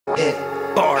Hip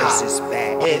Bars is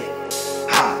back. hip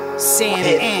hop Sam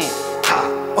hip and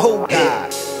hop oh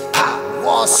God, hop.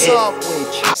 what's Hip up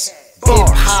with you? Bars.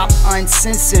 Hip hop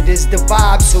uncensored is the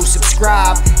vibe, so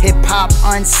subscribe. Hip hop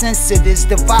uncensored is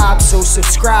the vibe, so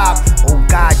subscribe. Oh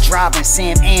God, driving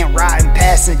Sam and riding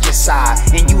passenger side,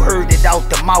 and you heard it out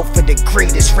the mouth of the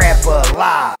greatest rapper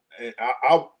alive. And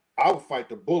I would fight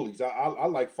the bullies. I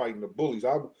like fighting the bullies.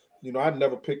 I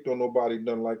never picked on nobody,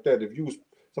 nothing like that. If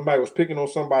somebody was picking on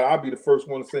somebody, I'd be the first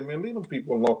one to say, man, leave them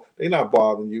people alone. They not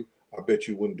bothering you. I bet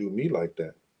you wouldn't do me like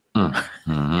that.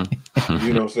 Mm-hmm.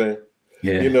 You know what I'm saying?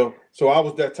 Yeah. So I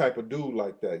was that type of dude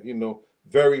like that,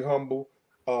 very humble.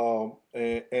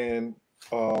 And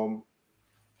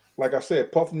like I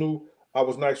said, Puff knew I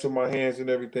was nice with my hands and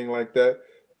everything like that.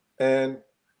 And,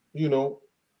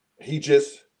 he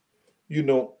just,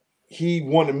 he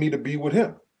wanted me to be with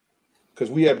him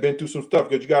because we had been through some stuff.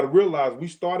 Because you got to realize we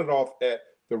started off at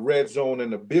the red zone in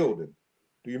the building.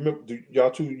 Do you remember?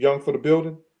 Y'all too young for the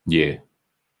building? Yeah.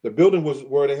 The building was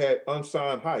where they had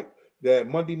unsigned hype. That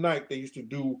Monday night they used to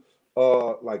do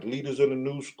like Leaders of the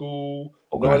New School,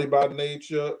 Okay. Naughty by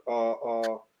Nature,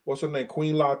 what's her name,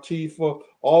 Queen Latifah.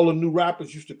 All the new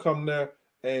rappers used to come there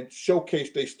and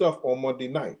showcase their stuff on Monday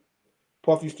night.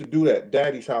 Puff used to do that,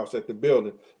 Daddy's house at the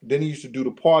building. Then he used to do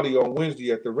the party on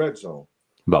Wednesday at the Red Zone.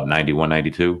 About 91,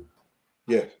 92.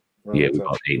 Yes. Yeah, we were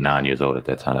about 8, 9 years old at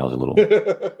that time. That was a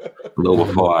little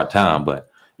before our time, but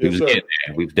we was getting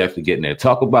there. We was definitely getting there.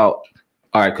 Talk about,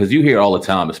 all right, because you hear all the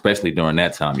time, especially during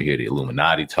that time, you hear the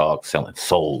Illuminati talk, selling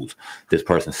souls. This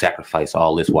person sacrificed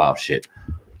all this wild shit.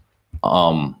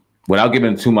 Without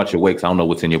giving too much away, because I don't know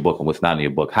what's in your book and what's not in your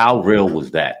book. How real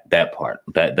was that part?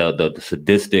 That the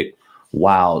sadistic,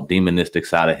 wild, demonistic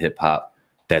side of hip hop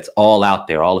that's all out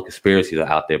there. All the conspiracies are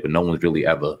out there, but no one's really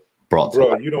ever brought to Bro,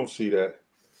 light. you don't see that.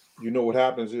 What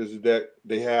happens is that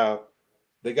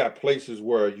they got places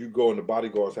where you go and the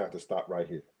bodyguards have to stop right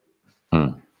here.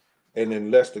 And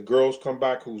unless the girls come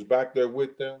back who's back there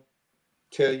with them,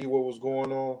 tell you what was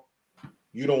going on,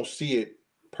 you don't see it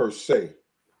per se.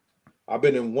 I've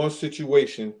been in one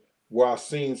situation where I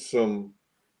seen some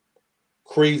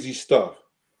crazy stuff,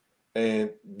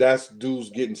 and that's dudes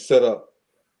getting set up,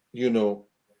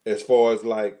 as far as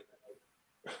like,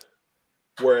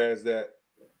 whereas that,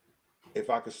 if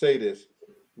I could say this,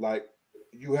 like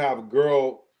you have a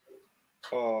girl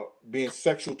being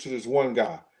sexual to this one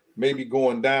guy, maybe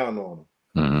going down on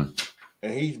him,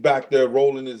 and he's back there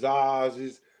rolling his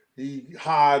eyes, he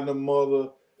hiding the mother,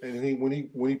 and when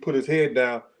he put his head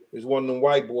down, it's one of them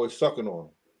white boys sucking on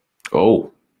him.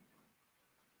 Oh,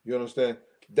 you understand?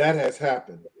 That has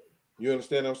happened. You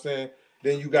understand what I'm saying?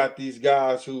 Then you got these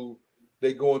guys who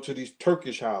they go into these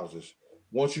Turkish houses.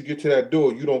 Once you get to that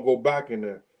door, you don't go back in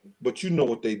there. But you know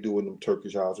what they do in them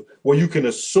Turkish houses. Well, you can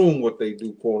assume what they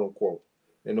do, quote unquote,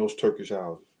 in those Turkish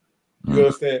houses. You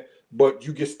understand? But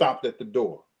you get stopped at the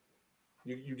door.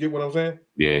 You get what I'm saying?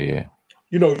 Yeah.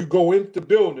 You go into the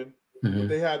building, but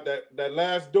they have that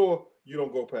last door, you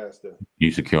don't go past that.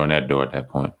 You securing that door at that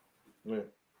point.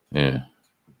 Yeah.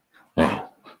 Yeah.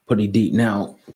 Pretty deep. Now,